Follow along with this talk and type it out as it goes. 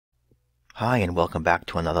Hi, and welcome back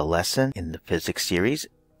to another lesson in the physics series.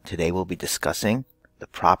 Today we'll be discussing the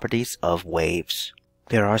properties of waves.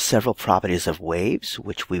 There are several properties of waves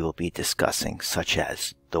which we will be discussing, such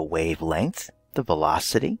as the wavelength, the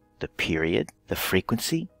velocity, the period, the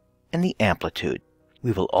frequency, and the amplitude.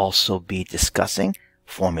 We will also be discussing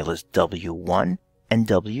formulas W1 and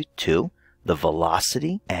W2, the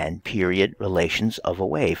velocity and period relations of a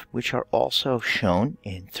wave, which are also shown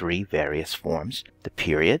in three various forms: the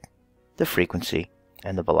period, the frequency,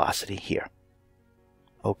 and the velocity here.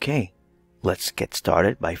 Okay, let's get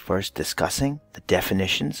started by first discussing the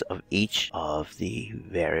definitions of each of the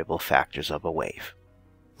variable factors of a wave.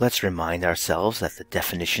 Let's remind ourselves that the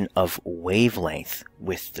definition of wavelength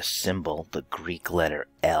with the symbol, the Greek letter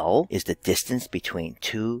L, is the distance between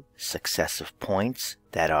two successive points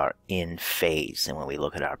that are in phase. And when we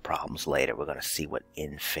look at our problems later, we're going to see what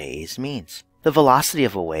in phase means. The velocity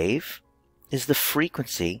of a wave is the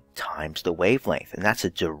frequency times the wavelength, and that's a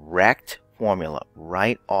direct formula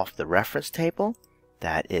right off the reference table.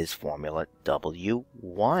 That is formula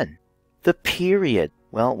W1. The period,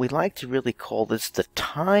 well, we like to really call this the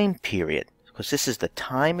time period, because this is the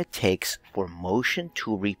time it takes for motion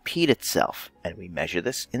to repeat itself, and we measure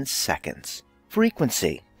this in seconds.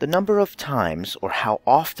 Frequency, the number of times or how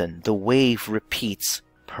often the wave repeats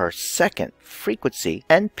per second. Frequency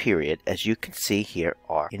and period, as you can see here,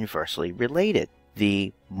 are inversely related.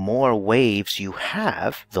 The more waves you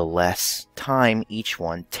have, the less time each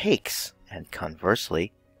one takes, and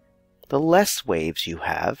conversely, the less waves you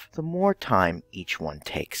have, the more time each one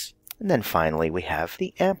takes. And then finally we have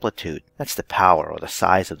the amplitude. That's the power or the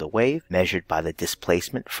size of the wave measured by the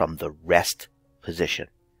displacement from the rest position.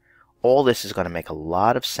 All this is going to make a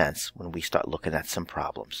lot of sense when we start looking at some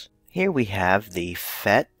problems. Here we have the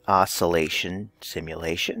FET oscillation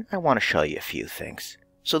simulation. I want to show you a few things.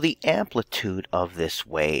 So the amplitude of this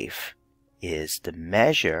wave is the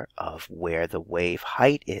measure of where the wave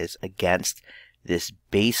height is against this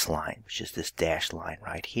baseline, which is this dashed line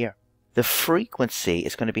right here. The frequency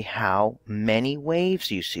is going to be how many waves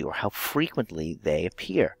you see or how frequently they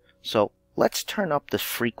appear. So let's turn up the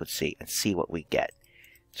frequency and see what we get.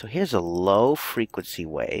 So here's a low frequency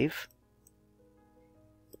wave.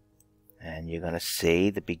 And you're going to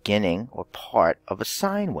see the beginning or part of a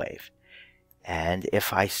sine wave. And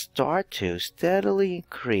if I start to steadily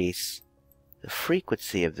increase the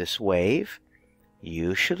frequency of this wave,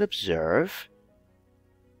 you should observe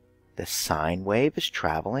the sine wave is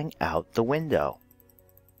traveling out the window.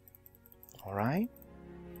 All right?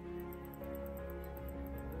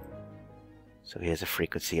 So here's a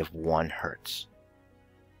frequency of 1 Hertz.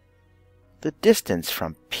 The distance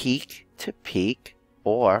from peak to peak,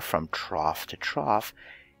 or from trough to trough,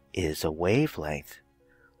 is a wavelength.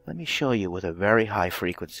 Let me show you with a very high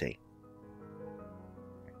frequency.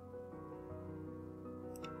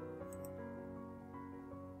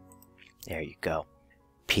 There you go.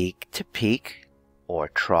 Peak to peak, or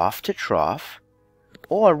trough to trough,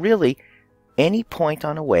 or really any point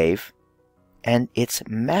on a wave and its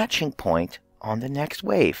matching point on the next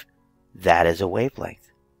wave. That is a wavelength.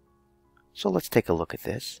 So let's take a look at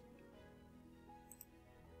this.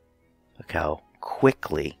 Look how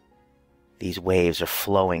quickly these waves are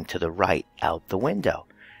flowing to the right out the window.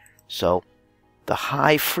 So the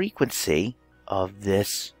high frequency of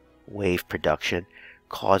this wave production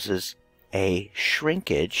causes a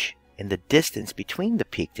shrinkage in the distance between the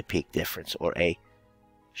peak-to-peak difference, or a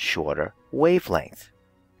shorter wavelength.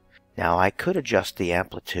 Now I could adjust the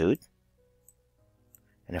amplitude,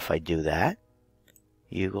 and if I do that,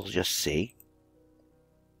 you will just see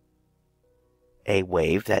a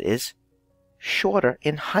wave that is shorter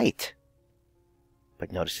in height.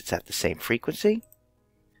 But notice it's at the same frequency.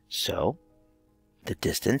 So the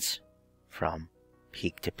distance from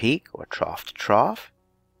peak to peak or trough to trough,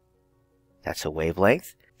 that's a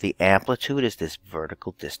wavelength. The amplitude is this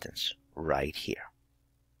vertical distance right here.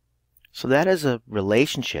 So that is a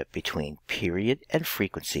relationship between period and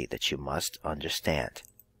frequency that you must understand.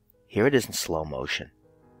 Here it is in slow motion.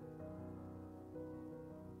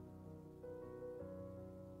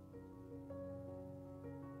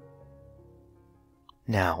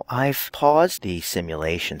 Now, I've paused the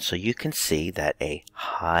simulation so you can see that a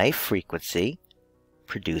high frequency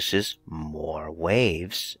produces more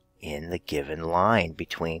waves in the given line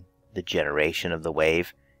between the generation of the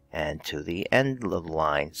wave and to the end of the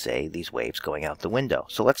line, say these waves going out the window.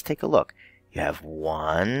 So let's take a look. You have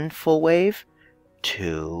 1 full wave,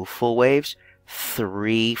 2 full waves,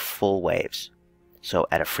 3 full waves. So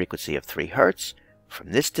at a frequency of 3 Hertz,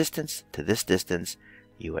 from this distance to this distance,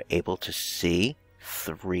 you are able to see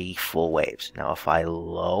 3 full waves. Now if I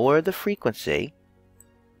lower the frequency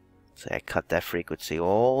Say I cut that frequency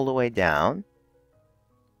all the way down.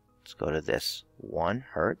 Let's go to this 1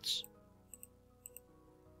 hertz.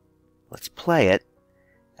 Let's play it,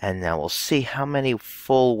 and now we'll see how many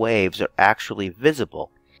full waves are actually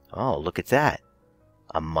visible. Oh, look at that.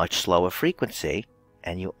 A much slower frequency,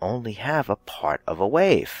 and you only have a part of a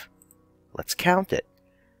wave. Let's count it.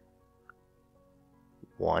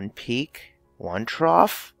 1 peak, 1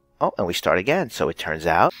 trough. Oh, and we start again. So it turns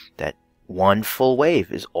out that 1 full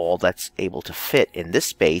wave is all that's able to fit in this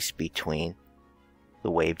space between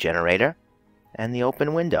the wave generator and the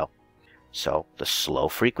open window. So the slow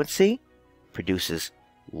frequency produces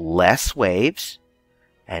less waves,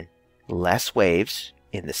 and less waves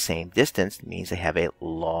in the same distance means they have a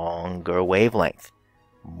longer wavelength.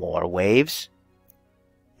 More waves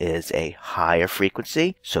is a higher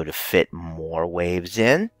frequency, so to fit more waves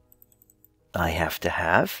in, I have to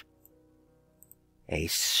have a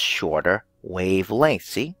shorter wavelength.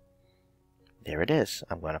 See? There it is.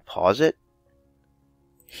 I'm going to pause it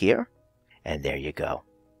here, and there you go.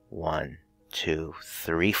 1, 2,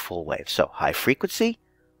 3 full waves. So high frequency,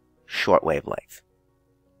 short wavelength.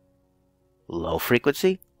 Low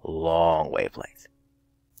frequency, long wavelength.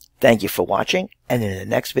 Thank you for watching, and in the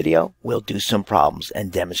next video, we'll do some problems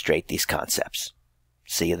and demonstrate these concepts.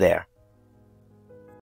 See you there.